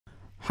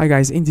Hi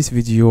guys, in this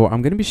video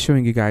I'm going to be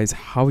showing you guys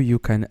how you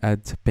can add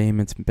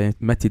payment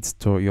methods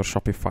to your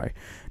Shopify.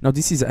 Now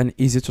this is an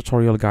easy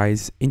tutorial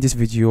guys. In this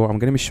video I'm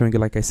going to be showing you,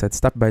 like I said,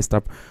 step by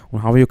step on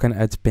how you can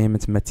add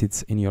payment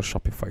methods in your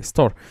Shopify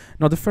store.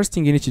 Now the first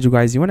thing you need to do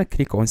guys, you want to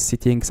click on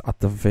settings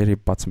at the very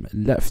bottom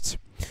left.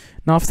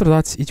 Now after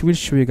that it will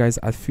show you guys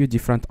a few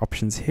different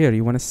options here.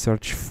 You want to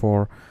search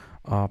for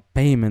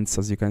payments.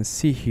 As you can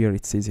see here,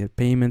 it says here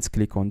payments.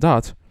 Click on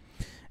that,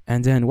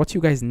 and then what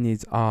you guys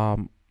need,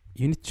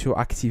 you need to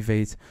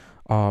activate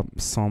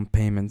some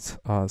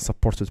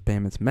supported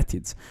payment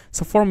methods.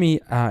 So for me,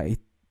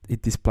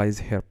 it displays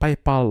here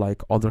PayPal.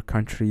 Like other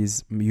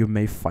countries, you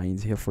may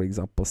find here, for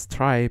example,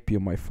 Stripe. You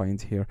might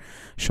find here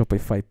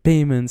Shopify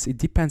payments. It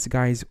depends,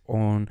 guys,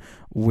 on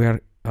where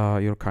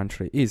your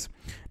country is.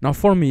 Now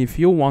for me, if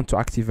you want to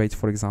activate,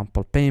 for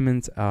example,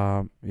 payment,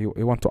 you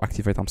want to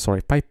activate,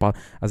 PayPal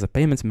as a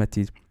payment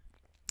method,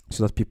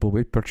 so that people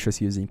will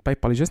purchase using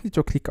PayPal, you just need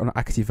to click on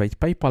activate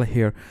PayPal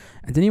here,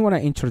 and then you want to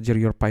enter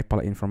your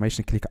PayPal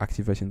information. Click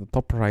activate in the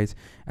top right,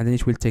 and then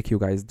it will take you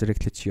guys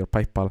directly to your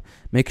PayPal.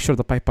 Make sure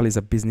the PayPal is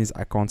a business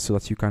account so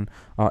that you can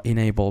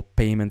enable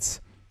payments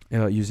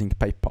using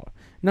PayPal.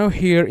 Now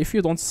here, if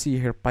you don't see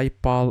here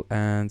PayPal,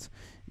 and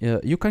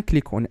you can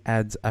click on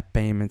add a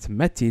payment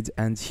method,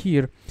 and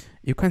here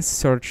you can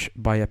search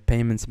by a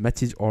payment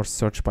method or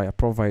search by a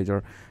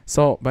provider.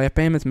 So by a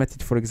payment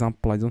method, for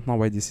example, I don't know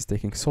why this is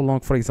taking so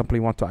long. For example,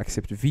 you want to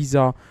accept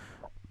Visa,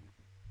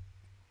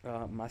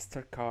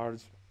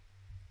 MasterCard.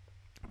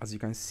 As you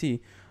can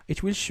see,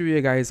 it will show you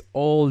guys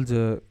all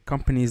the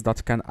companies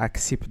that can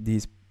accept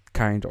these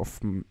kind of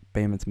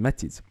payment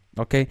methods.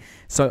 Okay,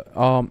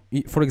 so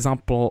for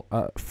example,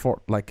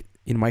 for like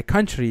in my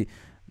country,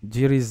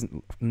 there is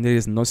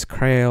no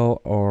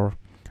Skrill or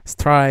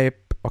Stripe.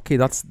 Okay,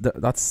 that's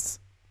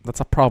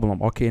a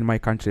problem, okay, in my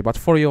country. But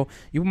for you,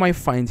 you might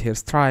find here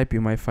Stripe, you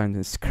might find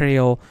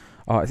Skrill.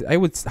 I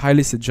would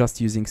highly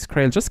suggest using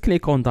Skrill. Just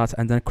click on that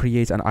and then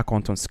create an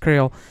account on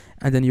Skrill,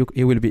 and then you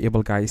will be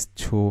able, guys,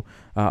 to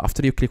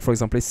after you click, for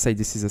example, let's say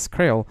this is a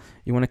Skrill,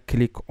 you want to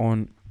click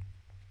on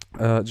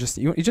you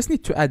just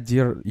need to add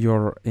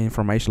your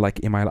information,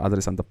 like email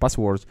address and the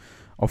password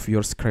of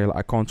your Skrill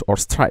account or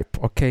Stripe.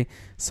 Okay,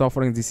 so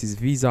for example, this is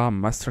Visa,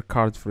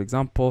 MasterCard, for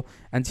example,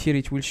 and here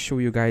it will show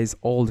you guys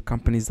all the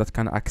companies that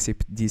can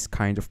accept these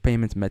kind of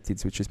payment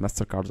methods, which is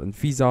MasterCard and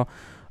Visa.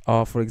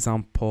 For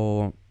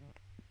example,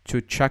 to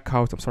check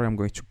out, I'm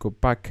going to go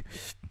back,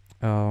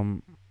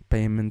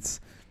 payments,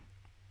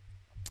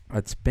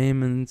 add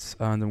payments,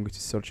 and I'm going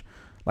to search,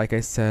 like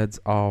I said,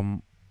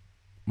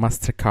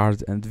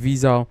 MasterCard and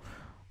Visa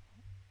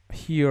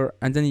here,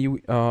 and then you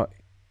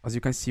as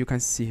you can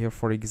see here,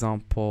 for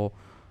example,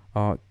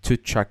 to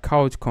check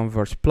out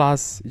Convert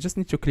Plus, you just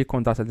need to click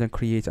on that and then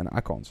create an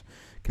account.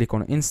 Click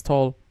on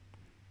install.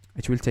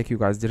 It will take you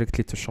guys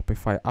directly to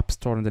Shopify App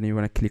Store, and then you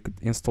want to click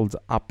install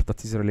the app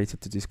that is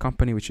related to this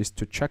company, which is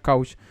to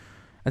checkout,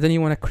 and then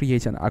you want to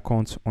create an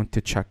account on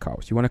to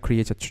checkout. You want to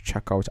create a to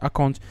checkout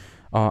account,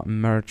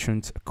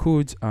 merchant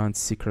code and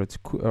secret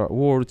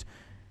word.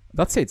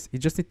 That's it. You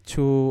just need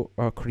to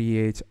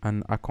create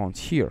an account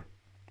here.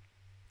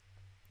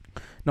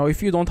 Now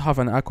if you don't have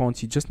an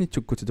account, you just need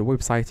to go to the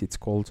website. It's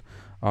called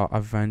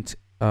Event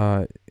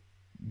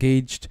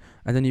Gauged,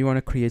 and then you want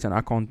to create an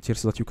account here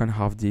so that you can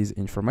have this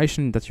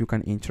information that you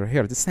can enter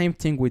here. The same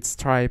thing with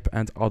Stripe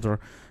and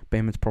other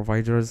payment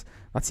providers.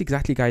 That's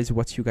exactly, guys,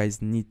 what you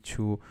guys need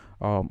to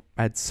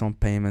add some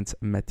payment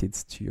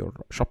methods to your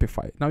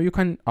Shopify. Now you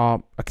can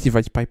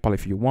activate PayPal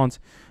if you want,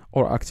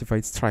 or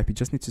activate Stripe. You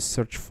just need to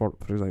search for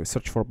example,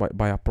 search for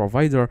by a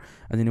provider,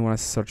 and then you want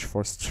to search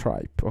for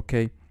Stripe.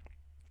 Okay,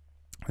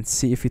 and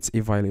see if it's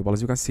available.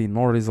 As you can see,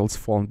 no results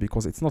found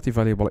because it's not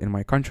available in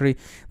my country.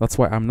 That's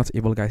why I'm not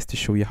able, guys, to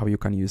show you how you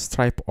can use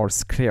Stripe or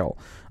Skrill.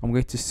 I'm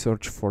going to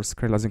search for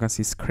Skrill. As you can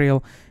see,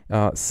 Skrill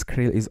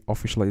is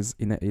official,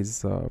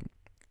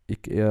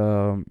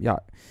 yeah,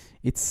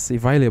 it's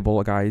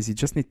available, guys. You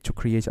just need to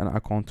create an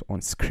account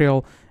on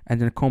Skrill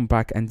and then come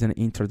back and then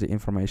enter the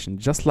information.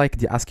 Just like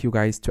they ask you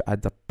guys to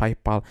add the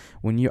PayPal,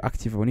 when you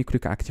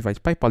click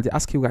activate PayPal, they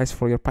ask you guys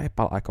for your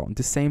PayPal account.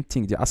 The same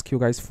thing, they ask you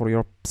guys for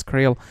your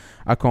Skrill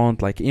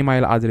account, like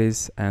email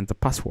address and the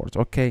password.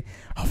 Okay,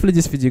 hopefully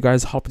this video,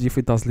 guys, helped you. If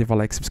it does, leave a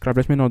like, subscribe,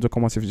 let me know in the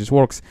comments if this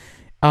works.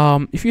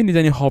 If you need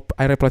any help,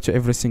 I reply to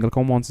every single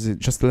comment.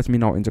 Just let me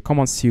know in the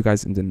comments. See you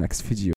guys in the next video.